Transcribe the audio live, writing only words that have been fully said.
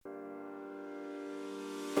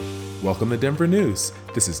Welcome to Denver News.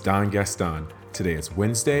 This is Don Gaston. Today is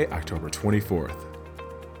Wednesday, October 24th.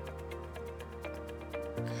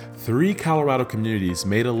 3 Colorado communities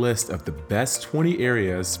made a list of the best 20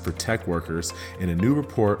 areas for tech workers in a new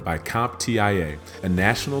report by CompTIA, a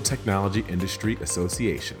national technology industry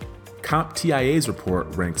association. CompTIA's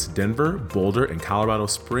report ranks Denver, Boulder, and Colorado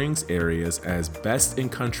Springs areas as best in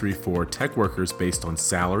country for tech workers based on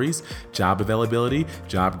salaries, job availability,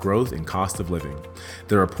 job growth, and cost of living.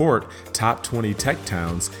 The report, Top 20 Tech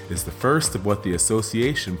Towns, is the first of what the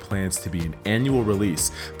association plans to be an annual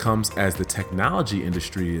release, comes as the technology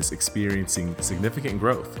industry is experiencing significant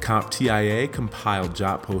growth. CompTIA compiled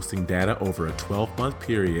job posting data over a 12-month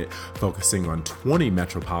period, focusing on 20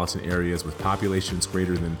 metropolitan areas with populations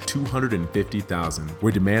greater than 250,000,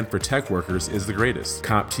 where demand for tech workers is the greatest.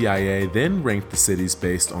 CompTIA then ranked the cities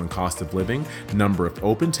based on cost of living, number of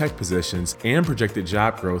open tech positions, and projected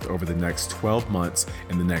job growth over the next 12 months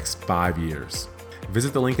and the next 5 years.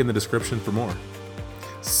 Visit the link in the description for more.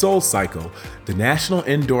 SoulCycle, the national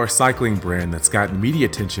indoor cycling brand that's gotten media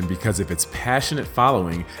attention because of its passionate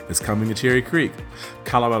following, is coming to Cherry Creek.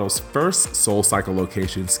 Colorado's first SoulCycle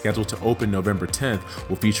location, scheduled to open November 10th,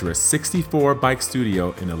 will feature a 64-bike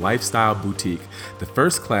studio and a lifestyle boutique. The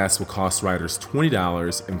first class will cost riders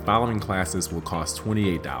 $20 and following classes will cost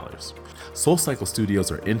 $28. SoulCycle studios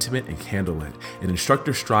are intimate and candlelit, and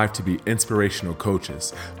instructors strive to be inspirational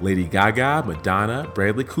coaches. Lady Gaga, Madonna,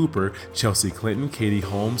 Bradley Cooper, Chelsea Clinton, Katie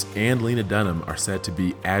Holmes, and Lena Dunham are said to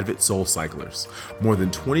be avid SoulCyclers. More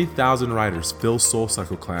than 20,000 riders fill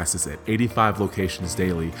SoulCycle classes at 85 locations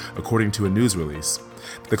daily, according to a news release.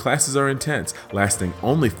 The classes are intense, lasting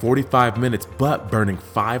only 45 minutes but burning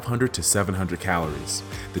 500 to 700 calories.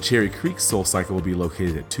 The Cherry Creek SoulCycle will be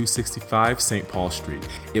located at 265 St. Paul Street.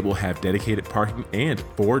 It will have dedicated parking and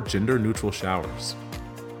 4 gender-neutral showers.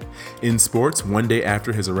 In sports, one day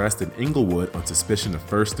after his arrest in Inglewood on suspicion of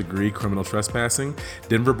first-degree criminal trespassing,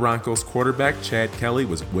 Denver Broncos quarterback Chad Kelly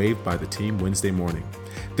was waived by the team Wednesday morning.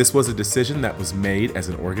 This was a decision that was made as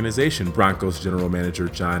an organization, Broncos general manager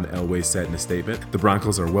John Elway said in a statement. The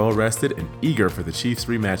Broncos are well rested and eager for the Chiefs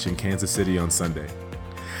rematch in Kansas City on Sunday.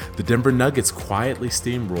 The Denver Nuggets quietly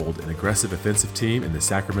steamrolled an aggressive offensive team in the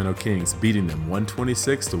Sacramento Kings, beating them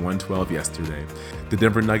 126-112 yesterday. The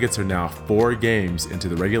Denver Nuggets are now 4 games into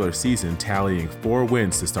the regular season, tallying 4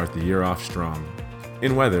 wins to start the year off strong.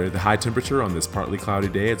 In weather, the high temperature on this partly cloudy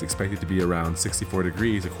day is expected to be around 64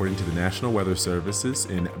 degrees according to the National Weather Services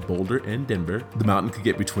in Boulder and Denver. The mountain could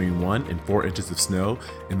get between 1 and 4 inches of snow,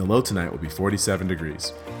 and the low tonight will be 47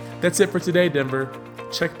 degrees. That's it for today, Denver.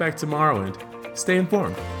 Check back tomorrow and stay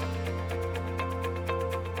informed.